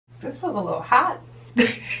This feels a little hot.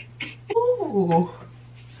 Ooh.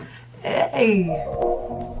 Hey. Hear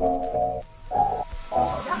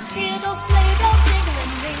those sleigh bells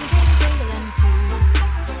jingling, ring, ring, jingling too.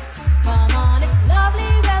 Come on, it's lovely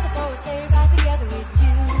weather for a sleigh ride together with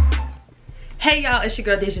you. Hey y'all, it's your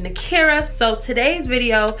girl Deja Nikira. So today's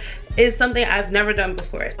video is something I've never done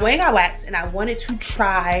before. I went and got waxed and I wanted to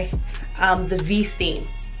try the V steam.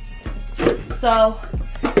 So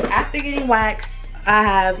after getting waxed, I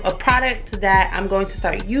have a product that I'm going to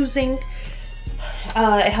start using.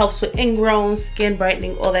 It helps with ingrown, skin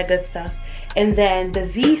brightening, all that good stuff. And then the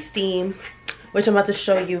V steam, which I'm about to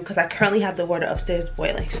show you because I currently have the water upstairs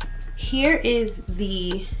boiling. Here is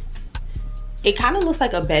the, it kind of looks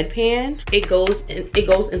like a bedpan. It goes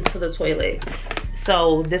into the toilet.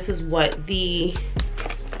 So this is what the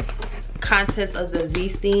contents of the V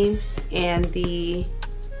steam and the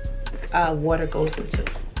water goes into.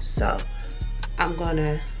 So I'm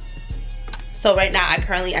gonna, so right now I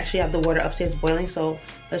currently actually have the water upstairs boiling, so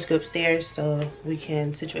let's go upstairs so we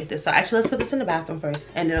can situate this. So actually let's put this in the bathroom first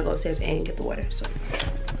and then I'll go upstairs and get the water. So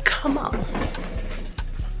come on.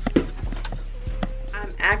 I'm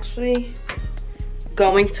actually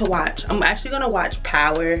going to watch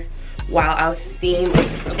Power while I steam.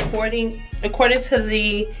 According to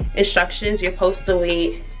the instructions, you're supposed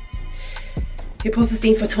to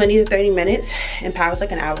steam for 20 to 30 minutes and Power's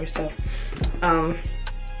like an hour. So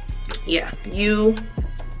yeah, you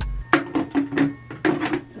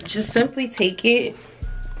just simply take it.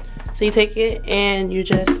 So you take it and you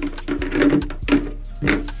just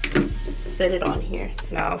set it on here.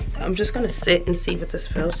 Now I'm just gonna sit and see what this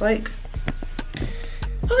feels like.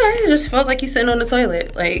 Okay, it just feels like you're sitting on the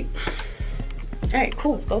toilet. Like, all right,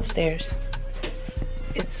 cool, let's go upstairs.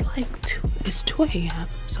 It's like 2 a.m.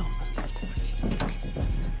 so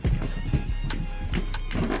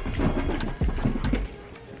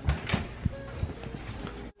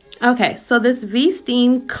okay, so this V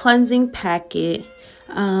steam cleansing packet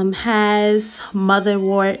has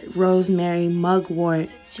motherwort, rosemary,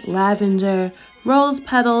 mugwort, lavender, rose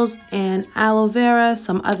petals, and aloe vera,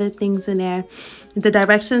 some other things in there. The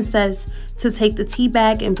direction says to take the tea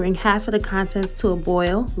bag and bring half of the contents to a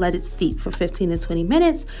boil, let it steep for 15 to 20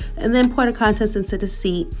 minutes, and then pour the contents into the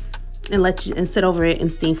seat and sit over it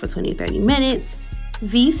and steam for 20 to 30 minutes.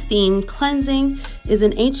 V steam cleansing is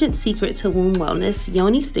an ancient secret to womb wellness.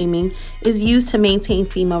 Yoni steaming is used to maintain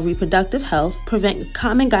female reproductive health, prevent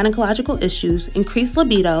common gynecological issues, increase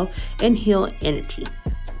libido, and heal energy.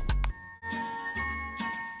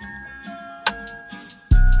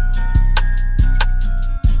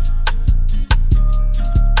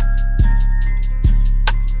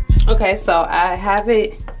 Okay, so I have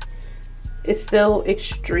it. It's still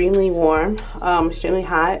extremely warm, extremely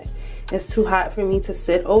hot. It's too hot for me to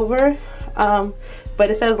sit over, but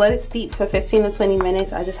it says let it steep for 15 to 20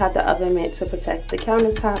 minutes. I just have the oven mitt to protect the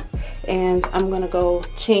countertop, and I'm gonna go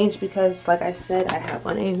change because, like I said, I have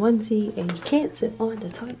on a onesie, and you can't sit on the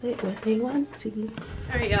toilet with a onesie.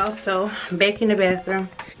 All right, y'all. So I'm back in the bathroom.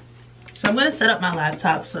 So I'm gonna set up my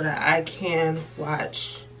laptop so that I can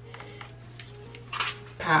watch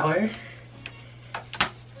Power.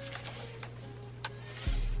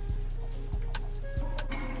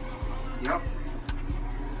 Yep.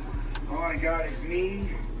 All I got is me,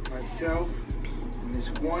 myself, and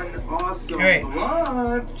this one awesome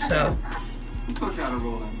vlog. So who taught you how to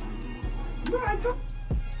roll in?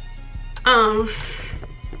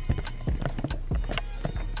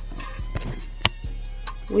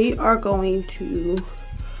 We are going to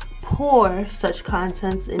pour such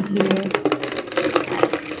contents in here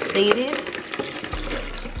as stated.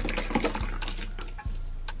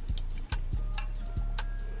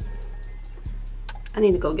 I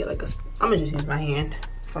need to go get like a, I'm gonna just use my hand.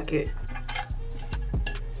 Fuck it.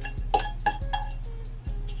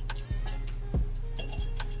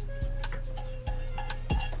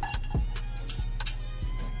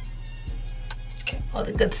 Okay, all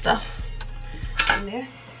the good stuff in there.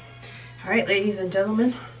 All right, ladies and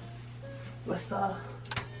gentlemen, let's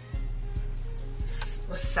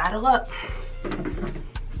saddle up.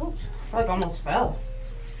 Oops, I like almost fell.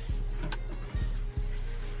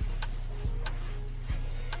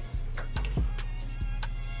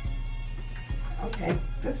 Okay,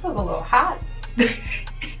 this feels a little hot.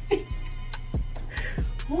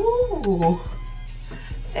 Ooh,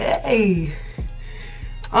 hey.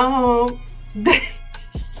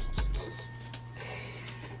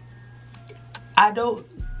 I don't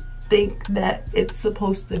think that it's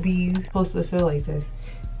supposed to feel like this.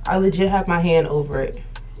 I legit have my hand over it.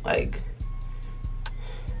 Like,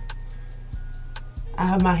 I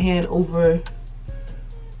have my hand over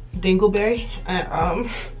Dingleberry, and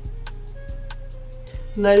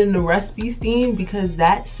letting the rest be steamed because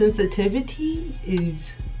that sensitivity is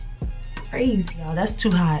crazy, y'all. That's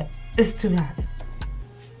too hot. It's too hot.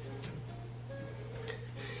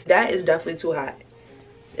 That is definitely too hot.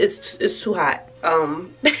 It's too hot.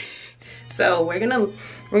 So we're gonna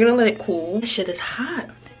let it cool. This shit is hot.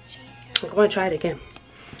 I'm gonna try it again.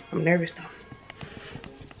 I'm nervous though.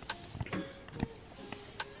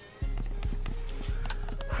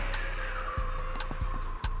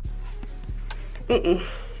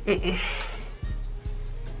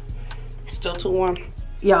 Still too warm.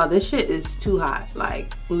 Y'all, this shit is too hot.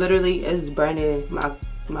 Like, literally, it's burning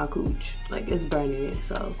my cooch. Like, it's burning it.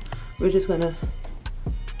 So we're just gonna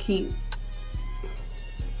keep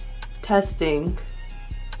testing.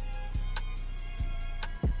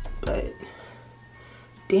 But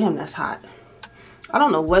damn, that's hot. I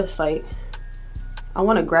don't know what's like. I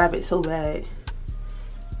want to grab it so bad.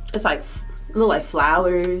 It's like, it look like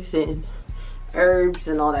flowers and herbs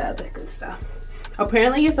and all that other good stuff.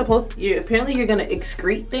 Apparently you're gonna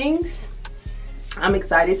excrete things. I'm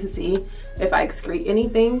excited to see if I excrete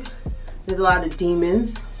anything. There's a lot of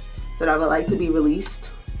demons that I would like to be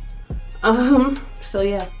released. So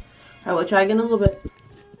yeah, I will try again in a little bit.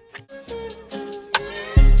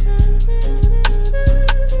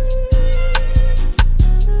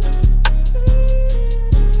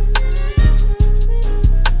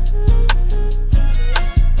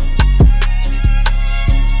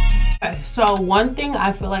 So one thing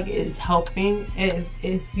I feel like is helping is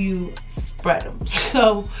if you spread them.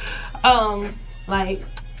 So like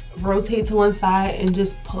rotate to one side and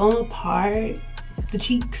just pull them apart, the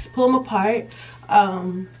cheeks, pull them apart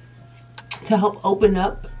to help open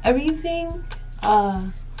up everything,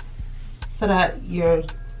 so that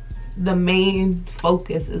the main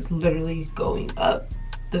focus is literally going up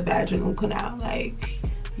the vaginal canal. Like,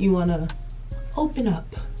 you want to open up,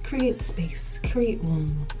 create space, create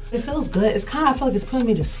room. It feels good. It's kind of, I feel like it's putting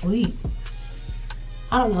me to sleep.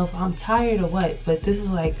 I don't know if I'm tired or what, but this is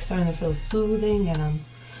like starting to feel soothing, and I'm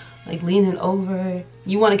like leaning over.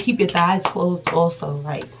 You want to keep your thighs closed also.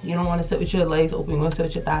 Like, you don't want to sit with your legs open. You want to sit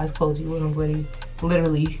with your thighs closed. You want to really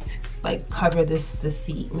literally like cover the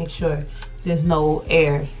seat. Make sure there's no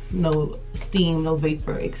air, no steam, no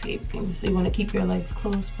vapor escaping. So you want to keep your legs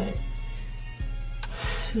closed, but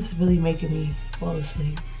this is really making me fall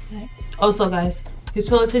asleep. Also guys, your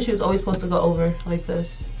toilet tissue is always supposed to go over like this.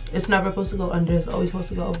 It's never supposed to go under, it's always supposed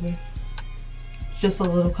to go over. Just a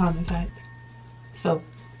little common fact. So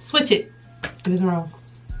switch it if it's wrong.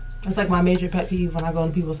 That's like my major pet peeve when I go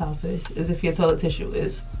into people's houses, is if your toilet tissue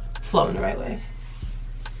is flowing the right way.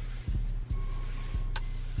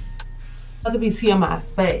 Not to be TMI,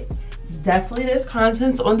 but definitely there's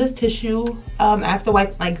contents on this tissue. After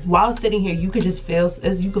like while sitting here, you could just feel,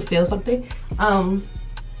 you could feel something.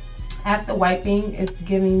 After wiping, it's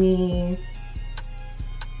giving me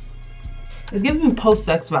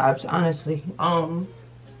post-sex vibes, honestly.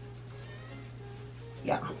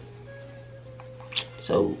 Yeah.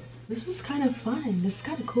 So this is kind of fun. This is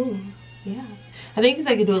kind of cool. Yeah. I think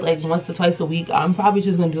I could do it like once or twice a week. I'm probably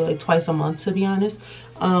just gonna do it like twice a month, to be honest.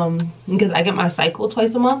 Because I get my cycle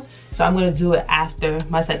twice a month, so I'm gonna do it after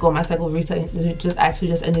my cycle. My cycle reset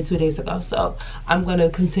just ended 2 days ago, so I'm gonna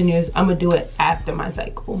continue. I'm gonna do it after my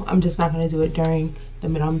cycle. I'm just not gonna do it during the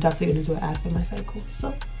middle. I'm definitely gonna do it after my cycle.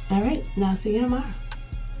 So all right, now see you tomorrow.